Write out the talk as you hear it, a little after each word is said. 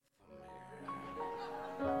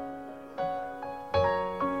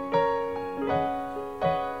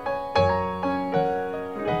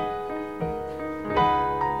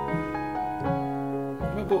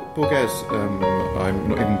Borges, I'm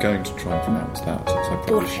not even going to try and pronounce that. So I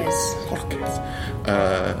probably should.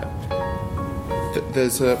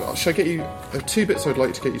 There's shall I get you... two bits I'd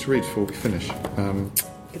like to get you to read before we finish.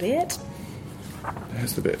 Great.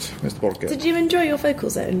 There's the bit. There's the Borges. Did you enjoy your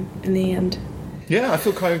vocal zone in the end? Yeah, I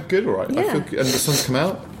feel kind of good, all right. Yeah. And the sun's come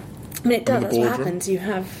out. I mean, it does. That's what happens. You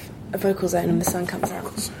have a vocal zone and the sun comes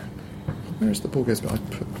out. Where's the Borges bit? I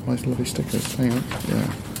put my lovely stickers. Hang on.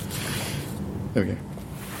 Yeah. There we go.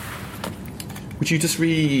 Would you just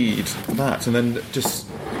read that and then just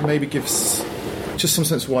maybe give just some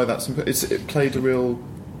sense of why that's... It played a real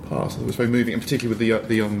part. It was very moving, and particularly with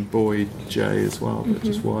the young boy, Jay, as well. But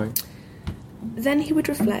just why... Then he would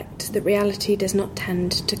reflect that reality does not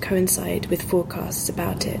tend to coincide with forecasts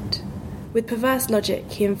about it. With perverse logic,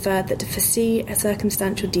 he inferred that to foresee a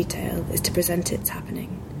circumstantial detail is to present its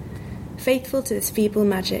happening. Faithful to this feeble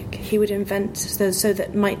magic, he would invent so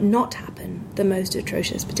that might not happen the most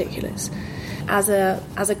atrocious particulars. As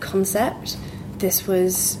a concept, this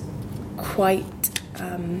was quite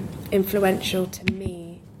influential to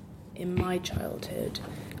me in my childhood.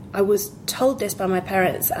 I was told this by my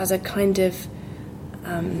parents as a kind of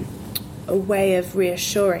a way of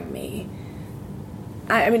reassuring me.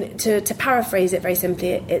 I mean, to paraphrase it very simply,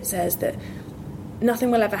 it says that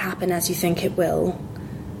nothing will ever happen as you think it will.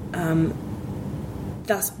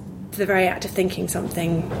 Thus, the very act of thinking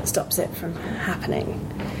something stops it from happening.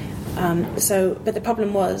 But the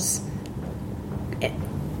problem was,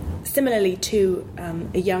 similarly to a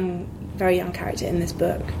very young character in this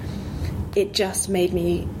book, it just made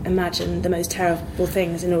me imagine the most terrible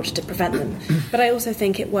things in order to prevent them. But I also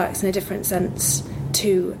think it works in a different sense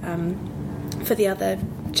for the other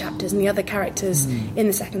chapters and the other characters in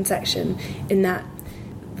the second section, in that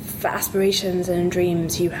for aspirations and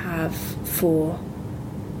dreams you have for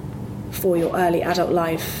your early adult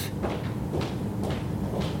life,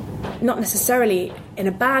 not necessarily in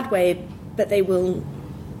a bad way, but they will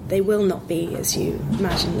not be as you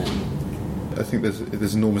imagine them. I think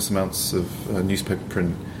there's enormous amounts of newspaper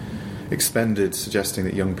print expended suggesting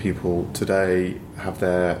that young people today have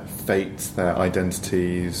their fates, their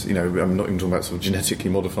identities. You know, I'm not even talking about sort of genetically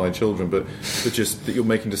modified children, but just that you're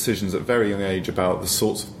making decisions at a very young age about the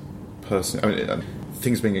sorts of person. I mean,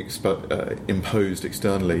 things being imposed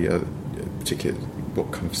externally, particularly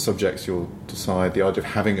what kind of subjects you'll decide. The idea of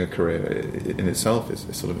having a career in itself is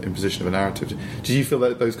a sort of imposition of a narrative. Do you feel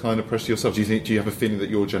that those kind of pressure yourself? Do you have a feeling that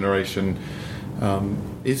your generation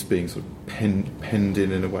is being sort of penned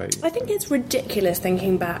in a way? I think it's ridiculous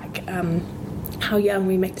thinking back how young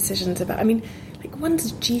we make decisions about. I mean, like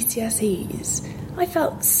one's GCSEs. I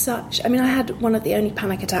felt I mean, I had one of the only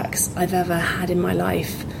panic attacks I've ever had in my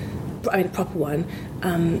life. I mean, a proper one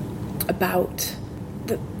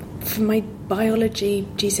for my biology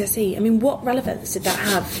GCSE. I mean, what relevance did that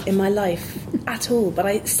have in my life at all? But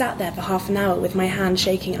I sat there for half an hour with my hand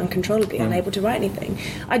shaking uncontrollably, unable to write anything.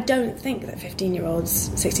 I don't think that 15-year-olds,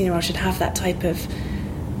 16-year-olds should have that type of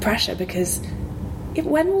pressure, because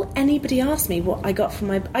when will anybody ask me what I got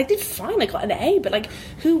from I did fine, I got an A, but like,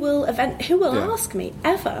 who will ask me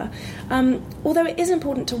ever? Although it is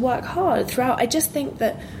important to work hard throughout, I just think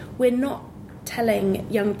that we're not telling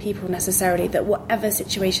young people necessarily that whatever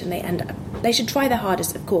situation they end up, they should try their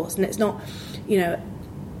hardest, of course, and it's not,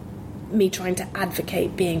 me trying to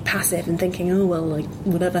advocate being passive and thinking, oh well, like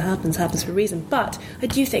whatever happens for a reason. But I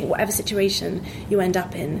do think whatever situation you end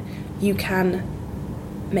up in, you can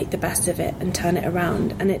make the best of it and turn it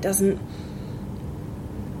around, and it doesn't.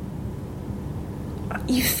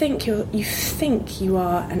 You think you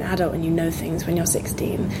are an adult and you know things when you're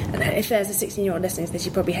 16. And if there's a 16-year-old listening to this,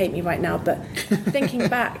 you probably hate me right now. But thinking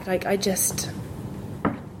back, like I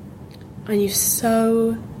knew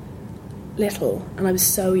so little, and I was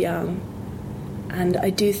so young. And I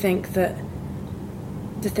do think that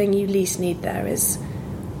the thing you least need there is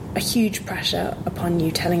a huge pressure upon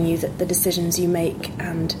you, telling you that the decisions you make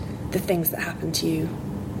and the things that happen to you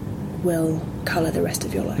will colour the rest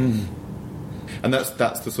of your life. And that's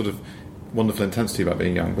the sort of wonderful intensity about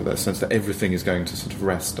being young, but that sense that everything is going to sort of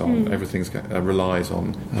rest on, everything relies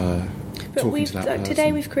on talking to that person.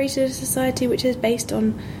 Today we've created a society which is based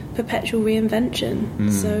on perpetual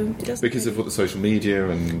reinvention. So it doesn't because of what the social media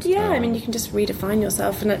and... Yeah, I mean, you can just redefine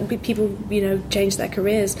yourself, and people, change their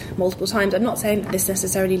careers multiple times. I'm not saying that this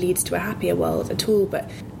necessarily leads to a happier world at all, but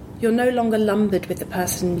you're no longer lumbered with the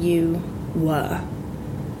person you were.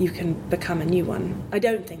 You can become a new one. I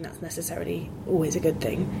don't think that's necessarily always a good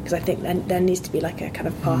thing, because I think there needs to be like a kind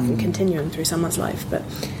of path and continuum through someone's life. But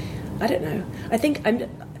I don't know. I think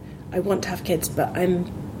I want to have kids, but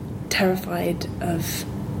I'm terrified of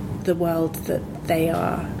the world that they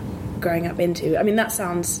are growing up into. I mean, that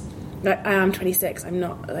sounds I am 26. I'm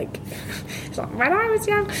not like it's not when I was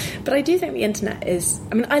young, but I do think the internet is.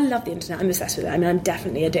 I mean, I love the internet. I'm obsessed with it. I mean, I'm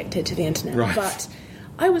definitely addicted to the internet. Right. But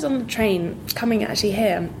I was on the train coming actually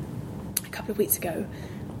here a couple of weeks ago,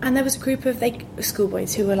 and there was a group of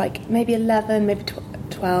schoolboys who were like maybe 11, maybe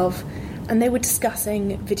 12, and they were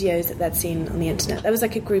discussing videos that they'd seen on the internet. There was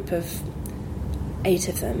like a group of 8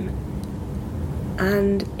 of them,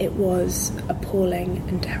 and it was appalling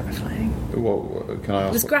and terrifying. What can I ask?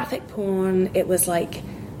 It was graphic porn. It was like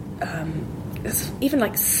even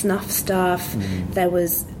like snuff stuff. There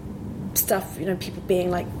was stuff, people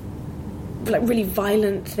being like really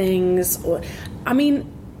violent things, or I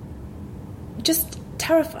mean, just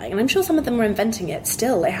terrifying. And I'm sure some of them were inventing it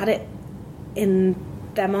still. They had it in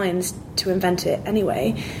their minds to invent it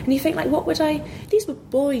anyway. And you think, like, what would I... These were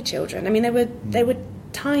boy children. I mean, they were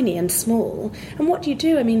tiny and small. And what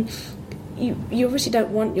do? I mean, you obviously don't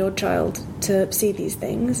want your child to see these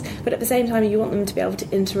things, but at the same time you want them to be able to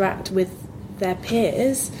interact with their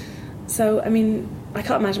peers. So, I mean, I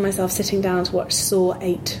can't imagine myself sitting down to watch Saw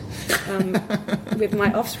 8 with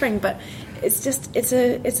my offspring, but it's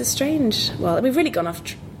a strange... Well, we've really gone off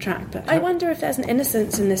track, but I wonder if there's an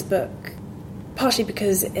innocence in this book, partially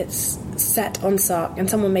because it's set on Sark, and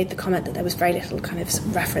someone made the comment that there was very little kind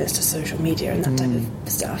of reference to social media and that type of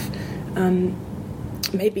stuff.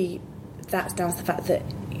 Maybe that's down to the fact that,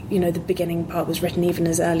 the beginning part was written even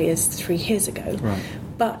as early as 3 years ago. Right.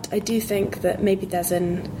 But I do think that maybe there's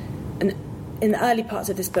in the early parts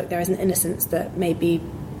of this book there is an innocence that maybe,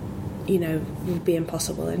 would be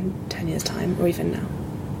impossible in 10 years' time, or even now.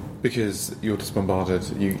 Because you're just bombarded.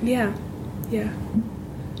 Yeah.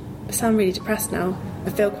 I sound really depressed now.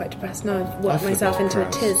 I feel quite depressed now. I've worked myself into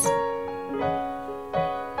a tiz.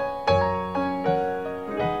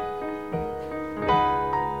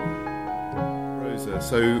 Rosa,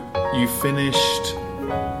 so you finished...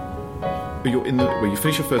 you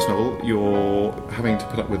finish your first novel, you're having to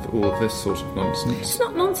put up with all of this sort of nonsense. It's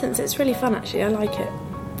not nonsense, it's really fun actually, I like it.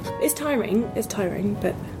 It's tiring,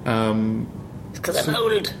 but... it's because I'm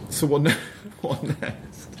old. So what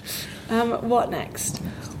next? What next?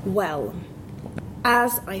 Well,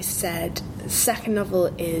 as I said, the second novel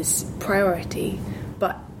is priority,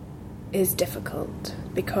 but is difficult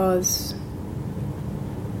because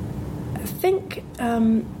I think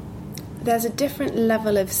there's a different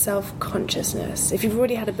level of self-consciousness. If you've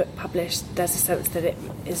already had a book published, there's a sense that it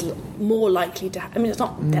is more likely to... I mean, it's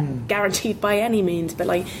not guaranteed by any means, but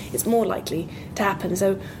like it's more likely to happen.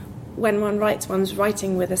 So when one writes, one's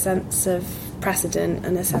writing with a sense of precedent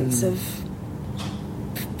and a sense of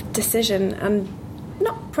decision and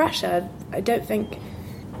not pressure. I don't think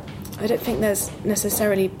there's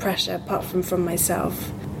necessarily pressure apart from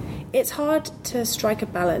myself. It's hard to strike a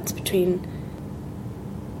balance between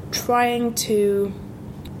trying to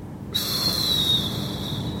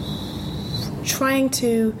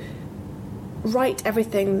write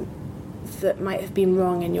everything that might have been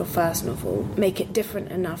wrong in your first novel, make it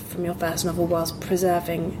different enough from your first novel whilst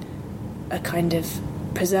preserving a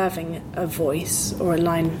voice or a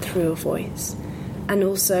line through a voice, and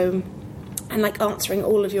answering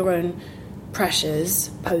all of your own pressures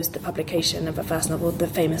post the publication of a first novel, the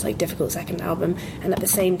famous difficult second album, and at the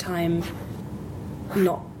same time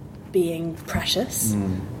not being precious.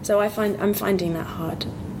 So I'm finding that hard,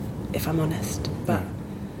 if I'm honest, but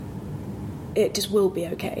it just will be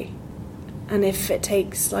okay. And if it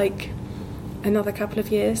takes another couple of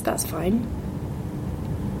years, that's fine.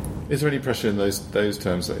 Is there any pressure in those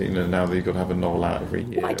terms that now that you've got to have a novel out every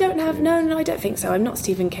year? Well, I don't have no, I don't think so. I'm not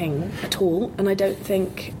Stephen King at all, and I don't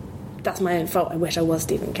think that's my own fault. I wish I was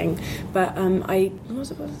Stephen King, but what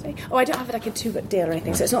was I supposed to say? Oh, I don't have a 2-book deal or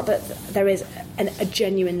anything, so it's not that there is a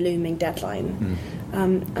genuine looming deadline.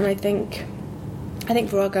 And I think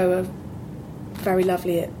Virago are very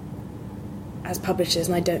lovely as publishers,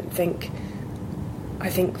 and I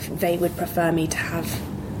think they would prefer me to have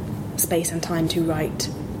space and time to write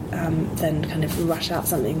than kind of rush out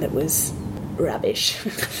something that was rubbish.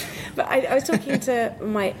 But I was talking to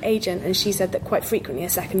my agent, and she said that quite frequently a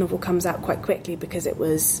second novel comes out quite quickly because it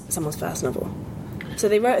was someone's first novel. So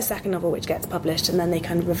they wrote a second novel which gets published, and then they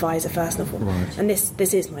kind of revise a first novel. Right. And this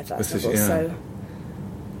is my first novel, so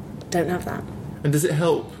don't have that. And does it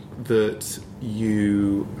help that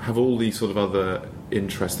you have all these sort of other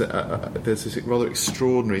interests? There's this rather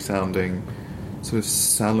extraordinary sounding sort of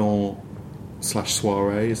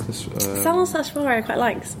salon/soiree. Is this salon/soiree? I quite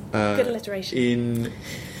like. Good alliteration. In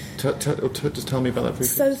Just tell me about that briefly.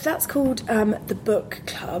 So that's called the Book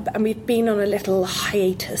Club, and we've been on a little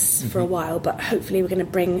hiatus for a while, but hopefully we're going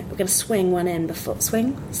to slip one in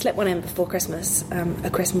before Christmas, a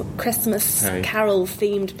Christmas Carol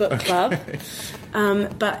themed book club.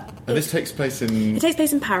 This takes place in... It takes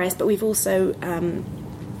place in Paris, but we've also...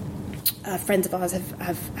 friends of ours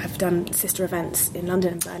have done sister events in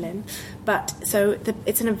London and Berlin. But so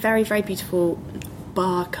it's in a very, very beautiful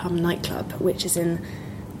bar come nightclub, which is in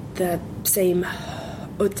the same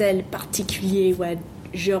Hôtel Particulier where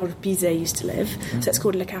Georges Bizet used to live. So it's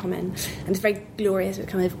called Le Carmen, and it's very glorious with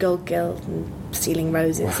kind of gold gilt and ceiling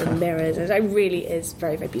roses and mirrors. It really is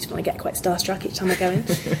very, very beautiful. I get quite starstruck each time I go in.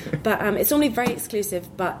 But it's normally very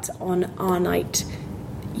exclusive, but on our night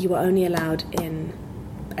you are only allowed in,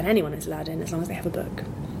 and anyone is allowed in as long as they have a book.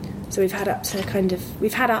 So we've had up to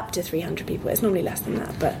 300 people. It's normally less than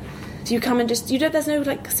that, but so you come and there's no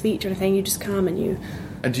like speech or anything. You just come and you.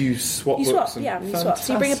 And do you swap books? You swap.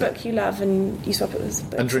 So you bring a book you love and you swap it with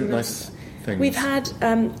books. And drink nice things. We've had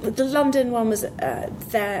the London one was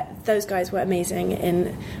there. Those guys were amazing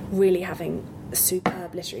in really having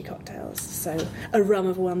superb literary cocktails. So a rum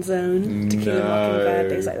of one's own, tequila, mockingbird,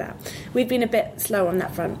 things like that. We've been a bit slow on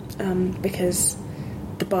that front because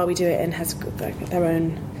the bar we do it in has got their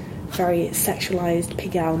own very sexualised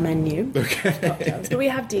Pigalle menu of cocktails. But we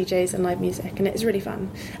have DJs and live music, and it's really fun.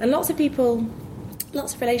 And lots of people,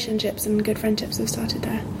 lots of relationships and good friendships have started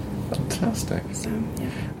there. Fantastic. So, yeah.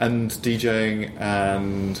 And DJing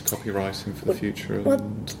and copywriting for the future? Well,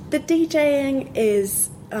 the DJing is...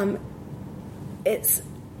 it's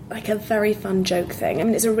like a very fun joke thing. I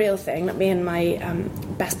mean, it's a real thing. Like me and my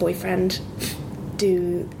best boyfriend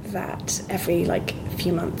do that every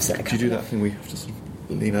few months. Do you do that thing where you have to sort of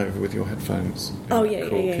lean over with your headphones? Oh yeah,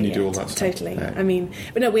 cool. Can you do all that stuff? Totally. Yeah. I mean,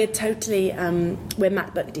 but no, we're totally we're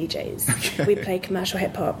MacBook DJs. Okay. We play commercial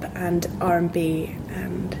hip hop and R&B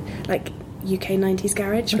and UK 90s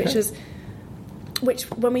garage, which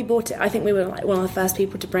when we bought it, I think we were one of the first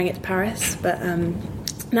people to bring it to Paris, but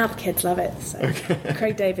now the kids love it. So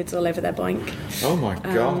Craig David's all over their boink. Oh my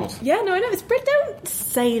god! Yeah, no, I know. It's don't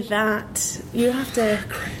say that. You have to.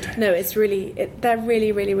 No, it's really. They're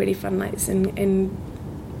really, really, really fun nights in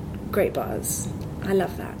great bars. I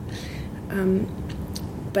love that.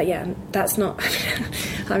 But yeah, that's not.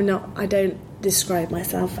 I'm not. I don't describe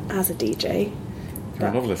myself as a DJ. You're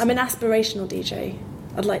a novelist. I'm an aspirational DJ.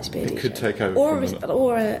 I'd like to be a DJ. It could take over.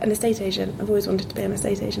 Or an estate agent. I've always wanted to be an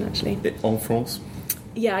estate agent, actually. En France?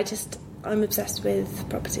 Yeah, I'm obsessed with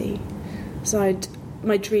property. So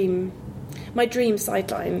my dream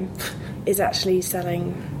sideline is actually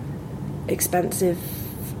selling expensive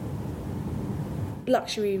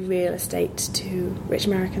luxury real estate to rich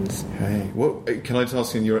Americans. Hey, can I just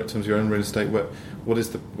ask you, in terms of your own real estate, what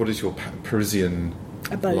is your Parisian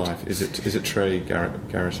abode life? Is it très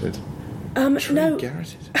garroted? No.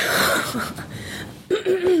 Garroted?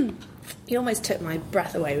 You almost took my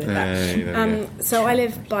breath away with that. So I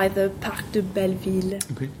live by the Parc de Belleville,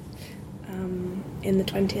 in the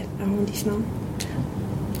 20th arrondissement.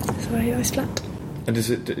 So I always flat. And does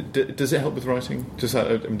it help with writing? Just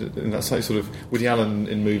in that sort of Woody Allen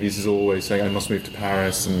in movies is always saying, "I must move to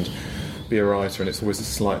Paris and be a writer," and it's always a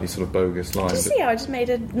slightly sort of bogus line. Did you see how I just made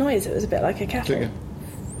a noise? It was a bit like a kettle.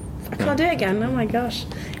 I can't do it again. Oh my gosh!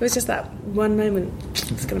 It was just that one moment.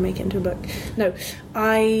 It's going to make it into a book. No,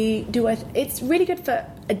 it's really good for.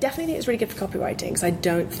 I definitely think it's really good for copywriting because I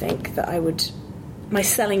don't think that I would. My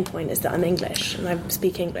selling point is that I'm English and I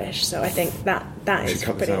speak English, so I think that is. Should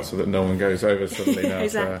cut this out so that no one goes over suddenly now.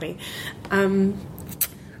 Exactly.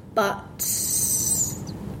 But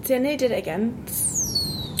Tierney did it again.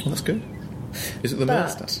 Well, that's good. Is it the Mer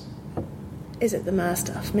stuff? Is it the Mer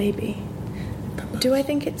stuff? Maybe. Do I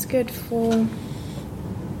think it's good for?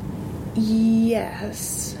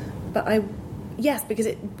 Yes, yes, because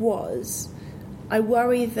it was. I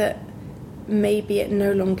worry that maybe it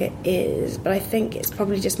no longer is, but I think it's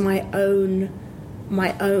probably just my own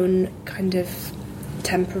kind of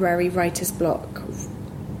temporary writer's block,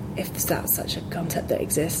 if that's such a concept that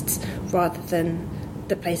exists, rather than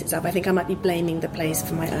the place itself. I think I might be blaming the place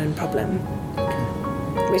for my own problem,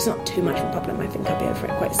 which is not too much of a problem. I think I'll be over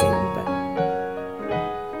it quite soon, but.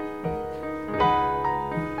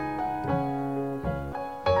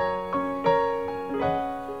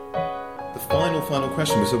 Final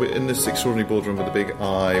question. So we're in this extraordinary boardroom with a big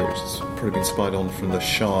eye, which has probably been spied on from the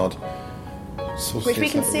Shard. Which we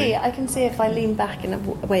can see. I can see if I lean back in a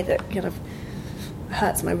way that kind of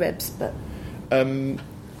hurts my ribs. But and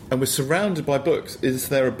we're surrounded by books. Is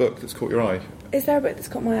there a book that's caught your eye? Is there a book that's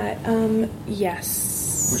caught my eye?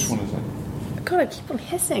 Yes. Which one is it? God, I keep on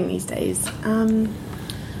hissing these days.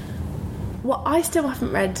 Well, I still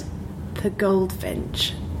haven't read The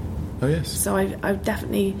Goldfinch, Oh yes. so I've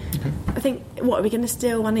definitely. Okay. I think. What are we going to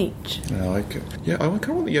steal one each? No, I kind of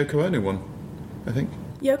want the Yoko Ono one. I think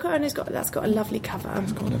Yoko Ono's got a lovely cover.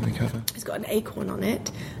 it's got a lovely cover. It's got an acorn on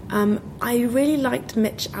it. I really liked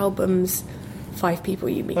Mitch Albom's 5 People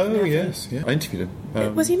You Meet. Oh Never. yes, yeah. I interviewed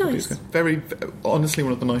him. Was he nice? Very, honestly,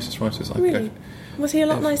 one of the nicest writers I think. Really? Was he a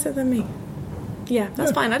lot I've- nicer than me? Yeah,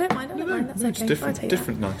 that's fine. I don't mind. That's it's okay. different, I'll take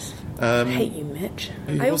different, nice. I hate you, Mitch.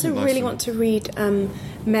 He I also wasn't nice really to want me. to read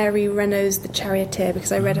Mary Renault's The Charioteer,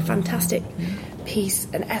 because I read a fantastic piece,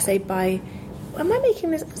 an essay by. Am I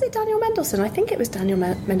making this? Was it Daniel Mendelsohn? I think it was Daniel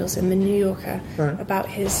Mendelsohn, the New Yorker, Right. about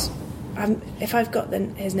his. If I've got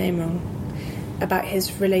his name wrong, about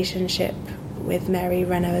his relationship with Mary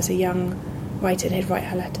Renault as a young writer, and he'd write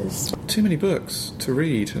her letters. Too many books to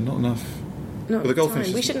read and not enough. Not Well, The the Goldfinch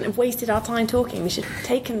time. We is- shouldn't have wasted our time talking. We should have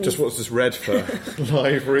taken. Just what's just read for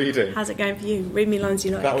live reading. How's it going for you? Read me lines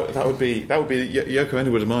you like. That would be Yoko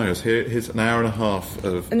Ono would admire us. Here's an hour and a half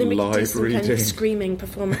of And then we could do live some kind reading. of screaming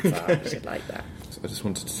performance art. Shit like that. I just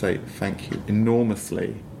wanted to say thank you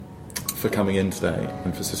enormously for coming in today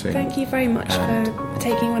and for sitting. Thank you very much for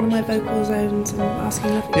taking one of my vocal zones and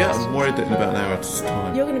asking lovely Yeah, questions. I'm worried that in about an hour's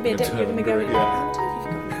time You're going to be a dick. You're going to go in. Yeah.